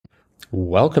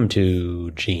Welcome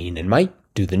to Gene and Mike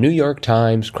do the New York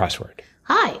Times crossword.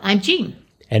 Hi, I'm Jean.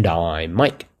 And I'm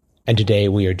Mike. And today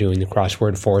we are doing the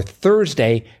crossword for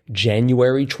Thursday,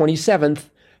 January 27th,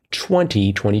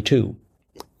 2022.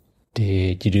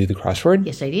 Did you do the crossword?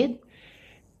 Yes, I did.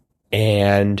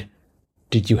 And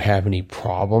did you have any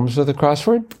problems with the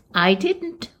crossword? I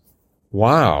didn't.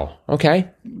 Wow. Okay.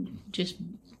 Just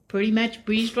pretty much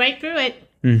breezed right through it.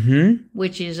 Mm-hmm.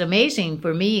 Which is amazing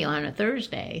for me on a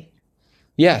Thursday.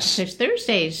 Yes. Because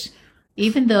Thursdays,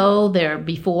 even though they're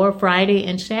before Friday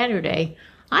and Saturday,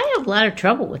 I have a lot of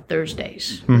trouble with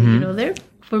Thursdays. Mm-hmm. You know,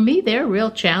 for me, they're a real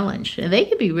challenge, and they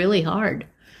can be really hard.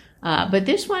 But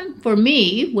this one, for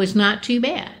me, was not too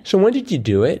bad. So when did you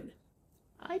do it?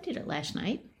 I did it last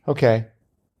night. Okay.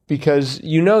 Because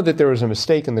you know that there was a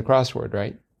mistake in the crossword,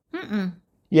 right? Mm-mm.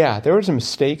 Yeah, there was a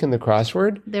mistake in the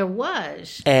crossword. There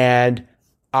was. And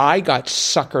I got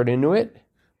suckered into it.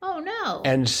 Oh, no.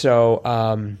 And so,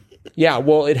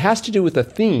 well, it has to do with the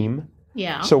theme.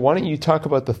 Yeah. So why don't you talk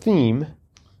about the theme?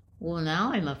 Well,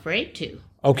 now I'm afraid to.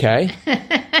 Okay.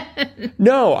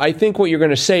 No, I think what you're going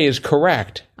to say is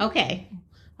correct. Okay.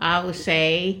 I will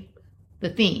say the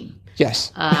theme.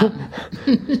 Yes. All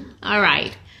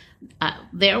right.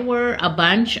 There were a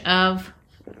bunch of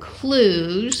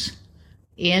clues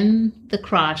in the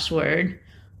crossword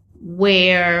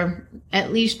where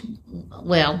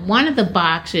one of the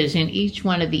boxes in each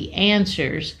one of the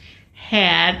answers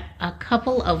had a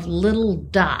couple of little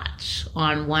dots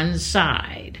on one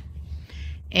side.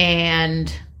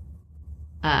 And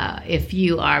if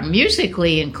you are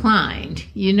musically inclined,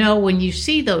 you know when you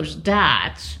see those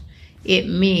dots, it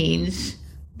means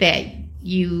that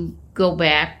you go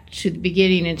back to the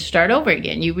beginning and start over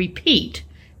again. You repeat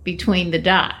between the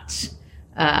dots.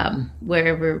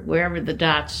 Wherever the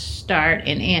dots start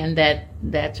and end,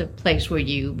 that's a place where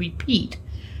you repeat.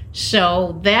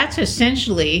 So that's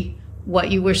essentially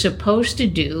what you were supposed to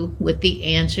do with the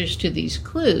answers to these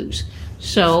clues.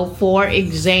 So, for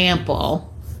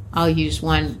example, I'll use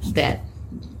one that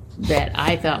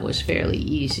I thought was fairly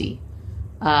easy.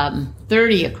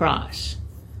 30 across.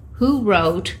 Who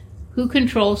wrote, who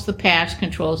controls the past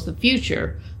controls the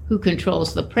future, who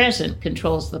controls the present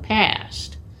controls the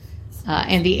past?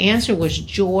 And the answer was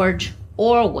George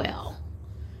Orwell.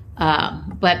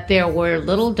 But there were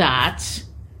little dots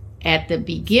at the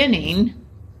beginning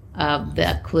of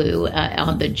the clue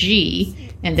on the G,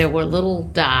 and there were little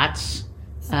dots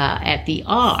at the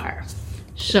R.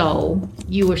 So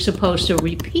you were supposed to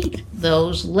repeat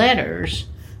those letters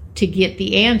to get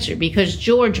the answer, because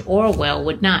George Orwell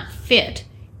would not fit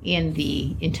in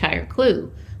the entire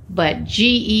clue. But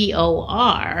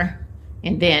G-E-O-R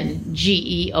and then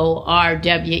G-E-O-R-W-E-L-L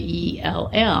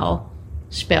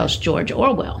spells George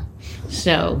Orwell.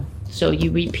 So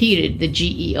you repeated the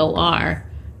G-E-O-R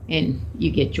and you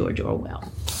get George Orwell.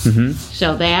 Mm-hmm.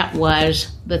 So that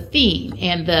was the theme.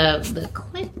 And the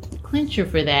clincher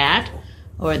for that,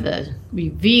 or the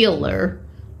revealer,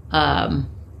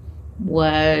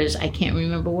 was, I can't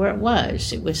remember where it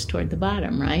was. It was toward the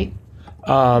bottom, right?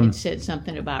 It said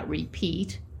something about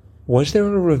repeat. Was there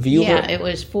a revealer? Yeah, it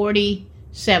was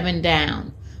 47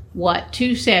 down. What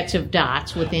two sets of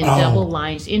dots within double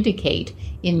lines indicate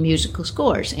in musical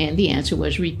scores? And the answer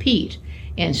was repeat.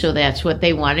 And so that's what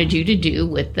they wanted you to do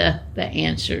with the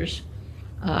answers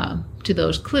to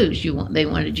those clues. They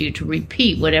wanted you to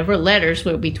repeat whatever letters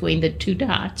were between the two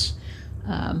dots,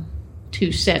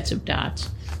 two sets of dots.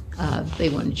 They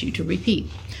wanted you to repeat.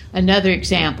 Another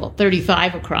example,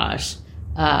 35 across,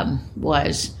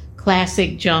 was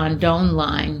classic John Donne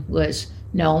line was,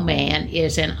 no man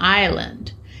is an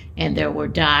island. And there were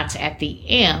dots at the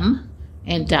M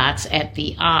and dots at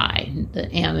the I. The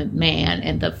M in man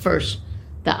and the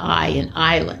I in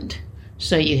island.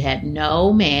 So you had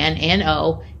no man,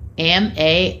 N-O-M-A-N-I,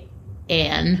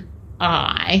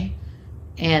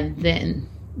 and then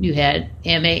you had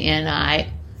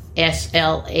M-A-N-I-S-L-A-N-D.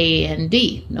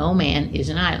 No man is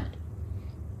an island.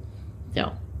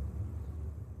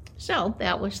 So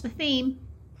that was the theme.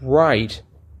 Right.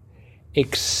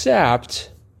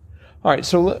 Except, all right.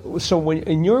 So when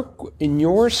in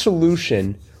your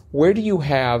solution, where do you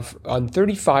have on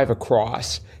 35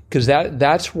 across? Because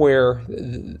that's where.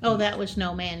 That was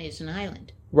no man is an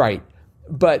island. Right,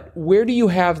 but where do you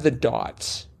have the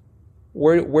dots?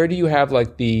 Where do you have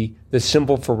like the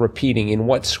symbol for repeating? In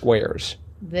what squares?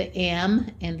 The M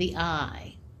and the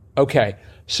I. Okay,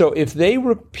 so if they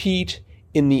repeat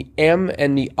in the M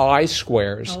and the I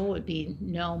squares. It would be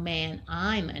no man,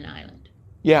 I'm an island.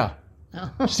 Yeah.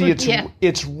 Oh, see,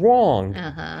 it's wrong.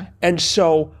 Uh-huh. And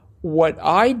so what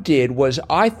I did was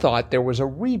I thought there was a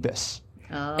rebus.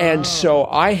 Oh. And so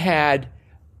I had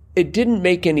it didn't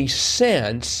make any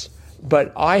sense,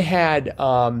 but I had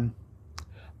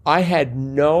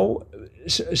no,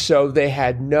 so they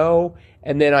had no,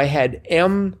 and then I had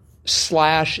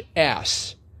M/S,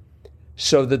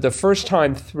 so that the first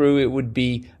time through it would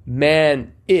be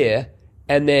man-I,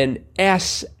 and then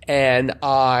S and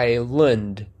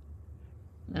island.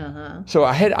 So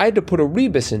I had to put a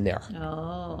rebus in there.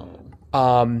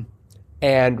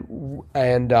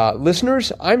 And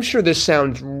listeners, I'm sure this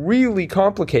sounds really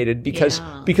complicated because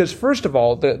first of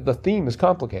all, the theme is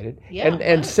complicated,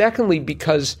 and secondly,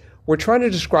 because we're trying to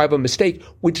describe a mistake,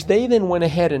 which they then went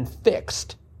ahead and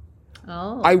fixed.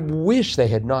 I wish they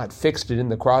had not fixed it in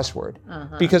the crossword,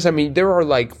 because I mean there are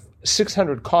like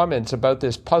 600 comments about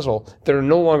this puzzle that are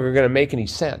no longer going to make any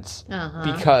sense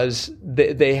because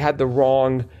they had the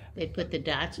wrong. They put the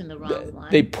dots in the wrong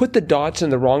one. They put the dots in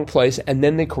the wrong place, and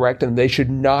then they corrected them. They should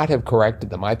not have corrected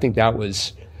them. I think that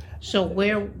was... So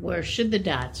where should the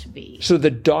dots be? So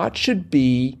the dot should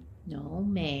be... No,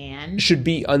 man. Should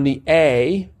be on the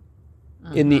A,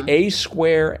 in the A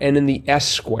square, and in the S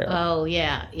square. Oh,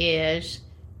 yeah. Is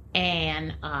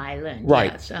an island.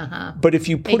 Right. Yes, But if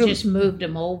you put They just moved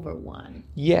them over one.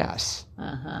 Yes.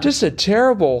 Just a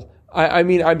terrible... I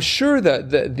mean, I'm sure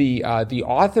the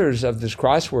authors of this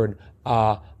crossword,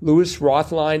 Louis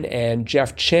Rothlein and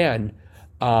Jeff Chen,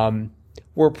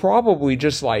 were probably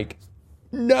just like,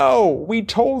 no, we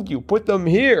told you, put them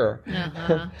here.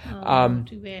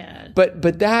 Too bad.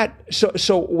 But that,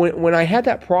 so when I had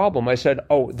that problem, I said,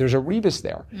 oh, there's a rebus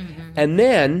there. And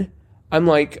then I'm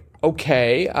like,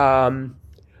 okay,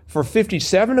 for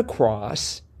 57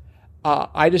 across,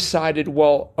 I decided,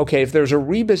 well, okay, if there's a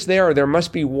rebus there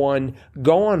must be one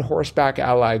go on horseback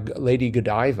a la Lady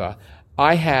Godiva.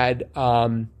 I had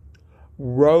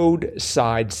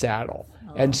roadside saddle.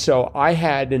 And so I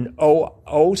had an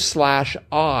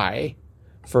O/I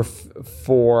for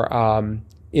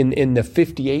in the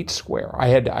 58 square.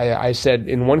 I said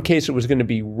in one case it was going to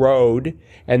be road,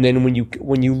 and then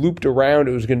when you looped around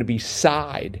it was going to be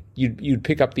side. You'd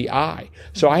pick up the I.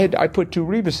 So I put two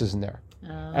rebuses in there.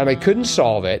 And I couldn't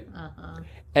solve it.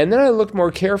 And then I looked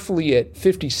more carefully at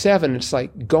 57. It's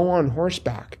like, go on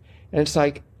horseback. And it's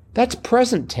like, that's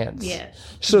present tense.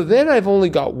 Yes. So then I've only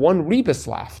got one rebus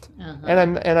left.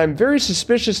 And I'm very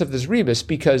suspicious of this rebus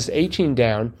because 18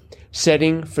 down,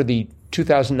 setting for the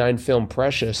 2009 film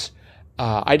Precious,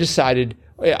 I decided,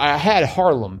 I had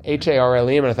Harlem,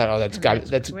 Harlem, and I thought, oh, that's got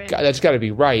to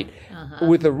be right.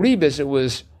 With the rebus, it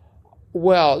was...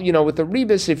 Well, with the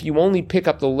rebus, if you only pick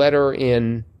up the letter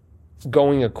in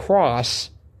going across,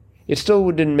 it still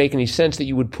didn't make any sense that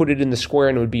you would put it in the square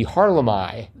and it would be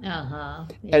Harlem-I.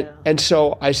 And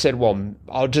so I said, well,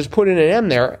 I'll just put in an M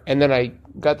there, and then I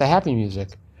got the happy music.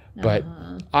 But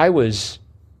I was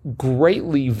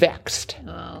greatly vexed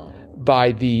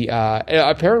by the...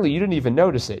 apparently, you didn't even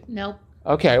notice it. Nope.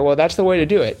 Okay, well, that's the way to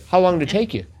do it. How long did it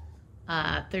take you?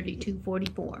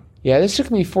 32:44. Yeah, this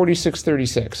took me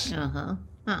 46:36.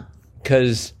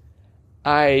 Because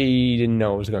I didn't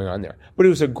know what was going on there. But it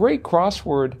was a great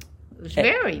crossword. It was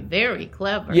very, very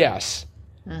clever. Yes.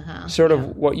 Sort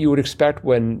of what you would expect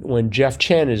when Jeff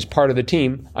Chen is part of the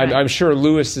team. Right. I'm sure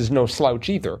Lewis is no slouch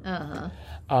either.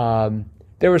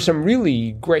 There were some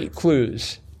really great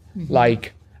clues.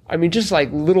 Like, I mean, just like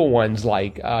little ones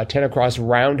like 10 across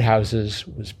roundhouses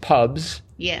was pubs.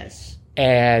 Yes.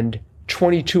 And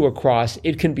 22 across,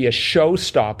 it can be a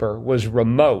showstopper, was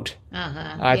remote.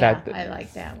 I thought I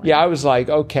like that one. Yeah, I was like,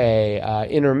 okay,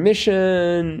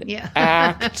 intermission,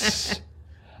 acts.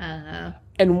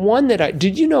 And one that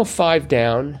did you know 5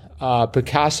 Down,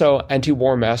 Picasso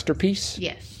anti-war masterpiece?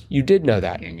 Yes. You did know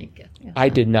that? Guernica. I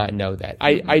did not know that.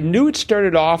 I knew it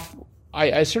started off,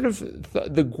 I sort of,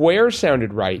 the Guerre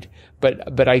sounded right,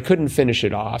 but I couldn't finish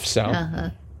it off, so.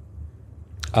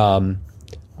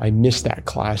 I missed that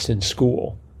class in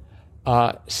school.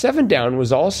 7 Down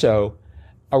was also,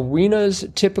 arenas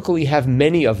typically have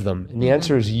many of them, and the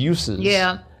answer is uses.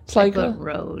 Yeah. It's like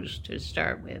rows to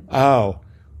start with. Oh.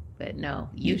 But no,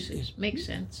 uses makes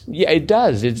sense. Yeah, it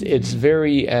does. It's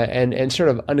very and sort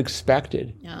of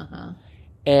unexpected.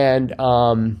 And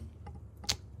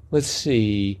let's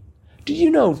see. Did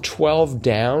you know 12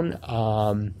 Down?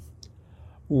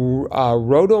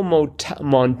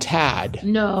 Rodomontade.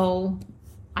 No.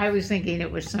 I was thinking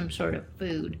it was some sort of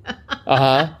food.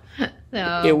 So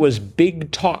it was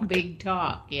big talk. Big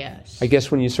talk, yes. I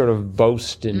guess when you sort of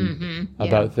boast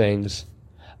about things.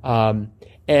 And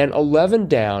 11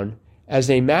 Down, as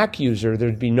a Mac user,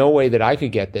 there'd be no way that I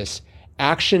could get this.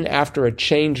 Action after a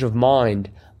change of mind.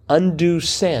 Undo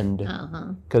send.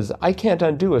 Because I can't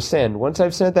undo a send. Once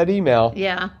I've sent that email,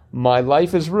 my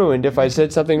life is ruined if I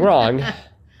said something wrong.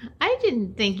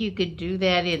 didn't think you could do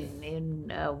that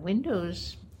in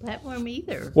Windows platform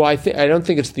either. Well, I don't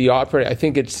think it's the operating. I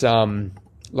think it's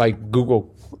like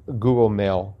Google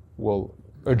Mail or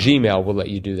Gmail will let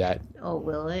you do that. Oh,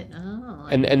 will it? Oh,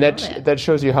 and that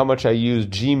shows you how much I use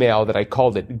Gmail that I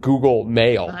called it Google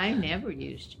Mail. I never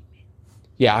used Gmail.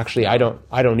 Yeah, actually, I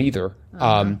don't either.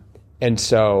 And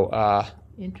so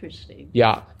interesting.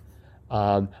 Yeah.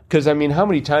 Because, I mean, how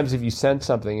many times have you sent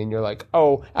something and you're like,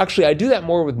 oh, actually, I do that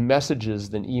more with messages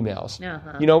than emails.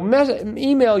 You know,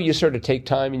 email, you sort of take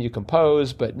time and you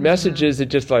compose, but messages, it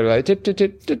just like tip, tip,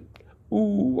 tip, tip.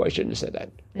 Ooh, I shouldn't have said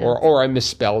that. Yeah. Or I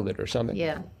misspelled it or something.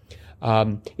 Yeah.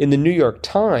 In the New York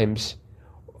Times,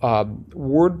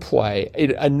 wordplay,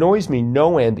 it annoys me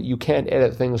no end that you can't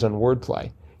edit things on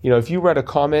wordplay. You know, if you write a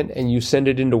comment and you send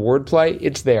it into wordplay,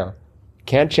 it's there.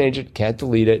 Can't change it, can't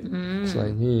delete it. It's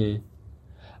like,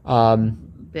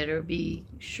 better be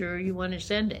sure you want to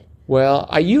send it. Well,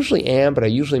 I usually am, but I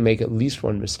usually make at least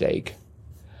one mistake.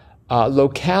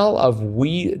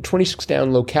 26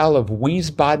 down, locale of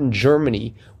Wiesbaden,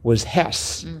 Germany was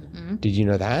Hesse. Did you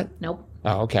know that? Nope.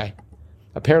 Oh, okay.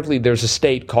 Apparently there's a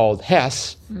state called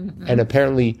Hesse, and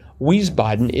apparently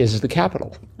Wiesbaden is the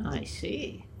capital. I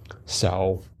see.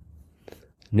 So,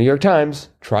 New York Times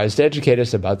tries to educate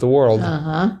us about the world.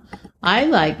 I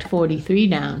liked 43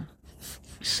 down.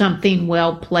 Something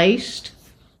well placed.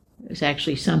 It was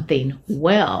actually something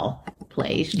well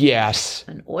placed. Yes.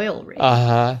 An oil rig.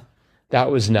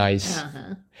 That was nice.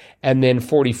 And then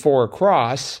 44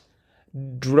 across,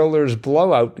 driller's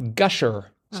blowout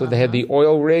gusher. So they had the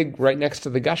oil rig right next to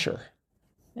the gusher.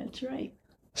 That's right.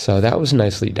 So that was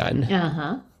nicely done.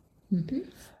 Have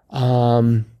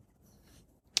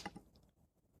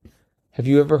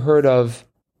you ever heard of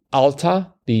Alta,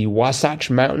 the Wasatch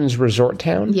Mountains resort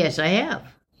town? Yes, I have.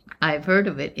 I've heard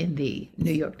of it in the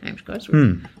New York Times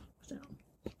crossword. So.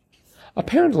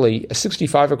 Apparently, a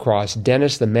 65 across,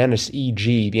 Dennis the Menace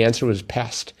E.G., the answer was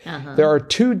pest. There are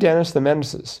two Dennis the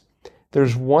Menaces.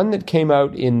 There's one that came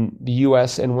out in the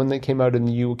U.S. and one that came out in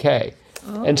the U.K.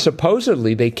 And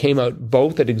supposedly they came out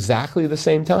both at exactly the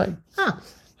same time.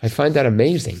 I find that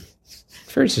amazing.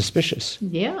 Very suspicious.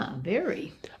 Yeah,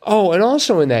 very. Oh, and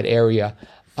also in that area,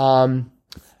 and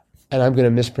I'm going to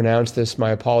mispronounce this,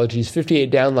 my apologies, 58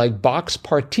 down, like Bach's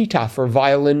Partita for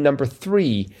violin number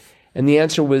 3. And the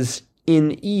answer was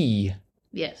in E.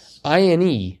 Yes.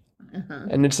 I-N-E.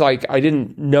 And it's like, I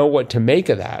didn't know what to make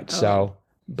of that, so...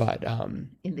 But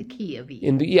in the key of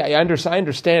E. I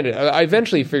understand it. I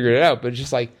eventually figured it out, but it's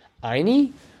just like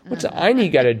Eine? What's Eine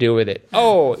got to do with it?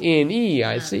 Oh, in E,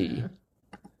 I see.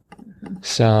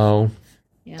 So,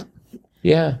 yeah.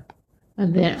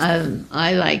 And then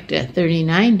I liked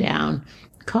 39 down.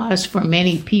 Cause for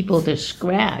many people to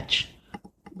scratch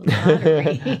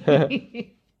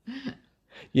lottery.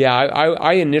 Yeah,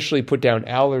 I initially put down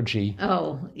allergy.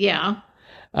 Oh, yeah.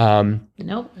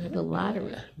 Nope, the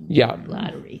lottery. Yeah.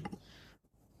 Lottery.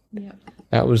 Yep.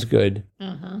 That was good.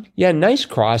 Yeah, nice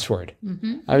crossword.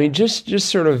 I mean, just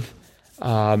sort of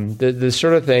the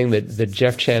sort of thing that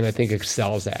Jeff Chan, I think,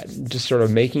 excels at. Just sort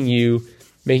of making you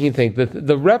think.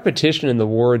 The repetition in the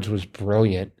words was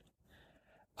brilliant.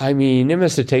 I mean, it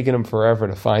must have taken him forever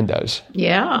to find those.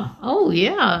 Yeah. Oh,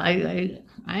 yeah.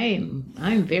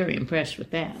 I'm very impressed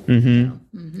with that.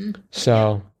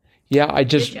 So. Yeah, I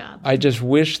just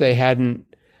wish they hadn't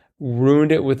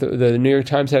ruined it with the New York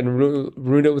Times hadn't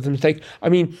ruined it with a mistake. I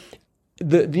mean,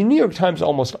 the New York Times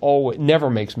almost always never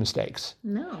makes mistakes.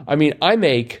 No. I mean, I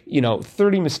make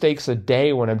 30 mistakes a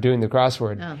day when I'm doing the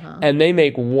crossword, and they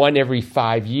make one every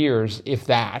 5 years, if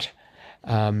that.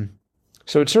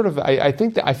 So it's sort of I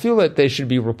feel that they should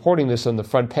be reporting this on the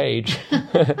front page.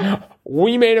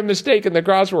 We made a mistake in the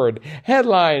crossword.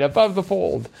 Headline above the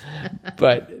fold.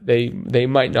 But they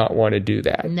might not want to do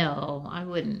that. No, I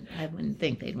wouldn't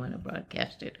think they'd want to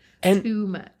broadcast it too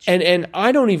much. And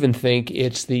I don't even think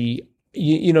it's the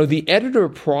the editor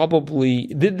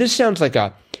probably this sounds like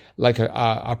a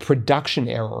production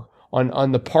error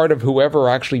on the part of whoever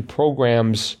actually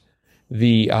programs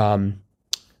the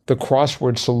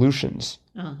crossword solutions.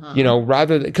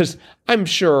 Rather because I'm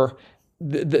sure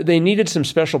they needed some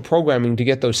special programming to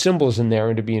get those symbols in there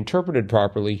and to be interpreted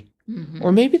properly.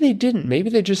 Or maybe they didn't. Maybe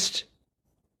they just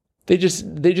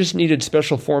needed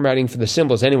special formatting for the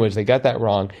symbols. Anyways, they got that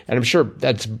wrong. And I'm sure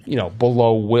that's,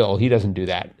 below Will. He doesn't do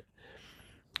that.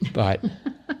 But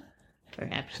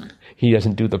perhaps not. He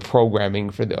doesn't do the programming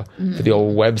for the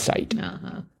old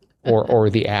website or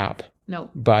the app. No.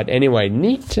 But anyway,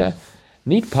 neat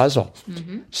puzzle.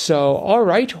 So, all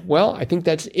right. Well, I think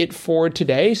that's it for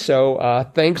today. So,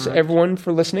 thanks everyone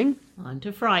for listening. On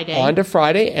to Friday. On to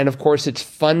Friday. And of course, it's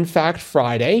Fun Fact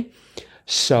Friday.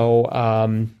 So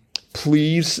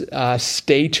please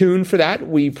stay tuned for that.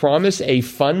 We promise a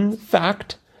fun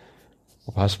fact,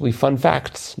 or possibly fun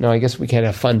facts. No, I guess we can't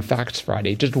have Fun Facts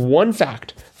Friday. Just one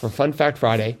fact for Fun Fact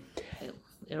Friday.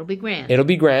 It'll be grand. It'll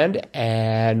be grand.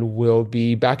 And we'll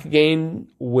be back again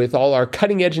with all our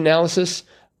cutting edge analysis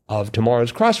of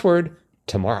tomorrow's crossword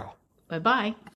tomorrow. Bye-bye.